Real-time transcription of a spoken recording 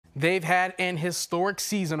They've had an historic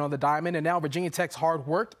season on the diamond, and now Virginia Tech's hard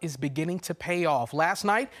work is beginning to pay off. Last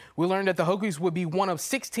night, we learned that the Hokies would be one of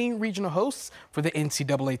 16 regional hosts for the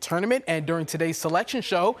NCAA tournament, and during today's selection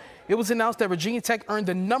show, it was announced that Virginia Tech earned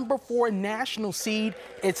the #4 national seed,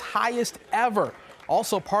 its highest ever.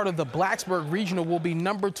 Also part of the Blacksburg Regional will be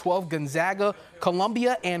 #12 Gonzaga,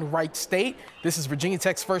 Columbia, and Wright State. This is Virginia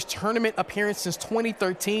Tech's first tournament appearance since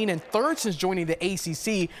 2013 and third since joining the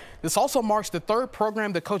ACC. This also marks the third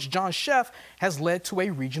program that Coach John Sheff has led to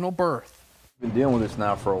a regional berth. We've been dealing with this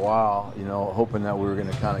now for a while, hoping that we were going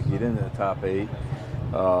to kind of get into the top 8,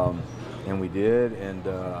 and we did. And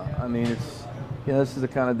this is the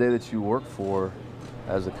kind of day that you work for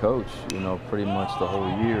as a coach, pretty much the whole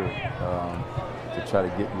year. To try to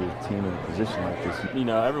get your team in a position like this.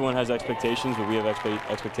 Everyone has expectations, but we have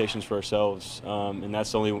expectations for ourselves, and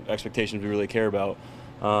that's the only expectations we really care about.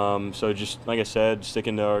 So just like I said,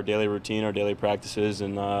 sticking to our daily routine, our daily practices,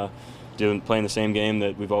 and playing the same game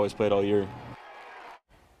that we've always played all year.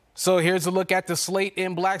 So here's a look at the slate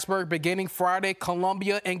in Blacksburg beginning Friday.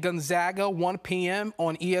 Columbia and Gonzaga, 1 p.m.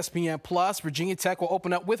 on ESPN+. Virginia Tech will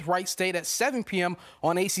open up with Wright State at 7 p.m.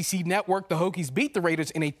 on ACC Network. The Hokies beat the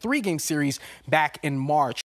Raiders in a 3-game series back in March.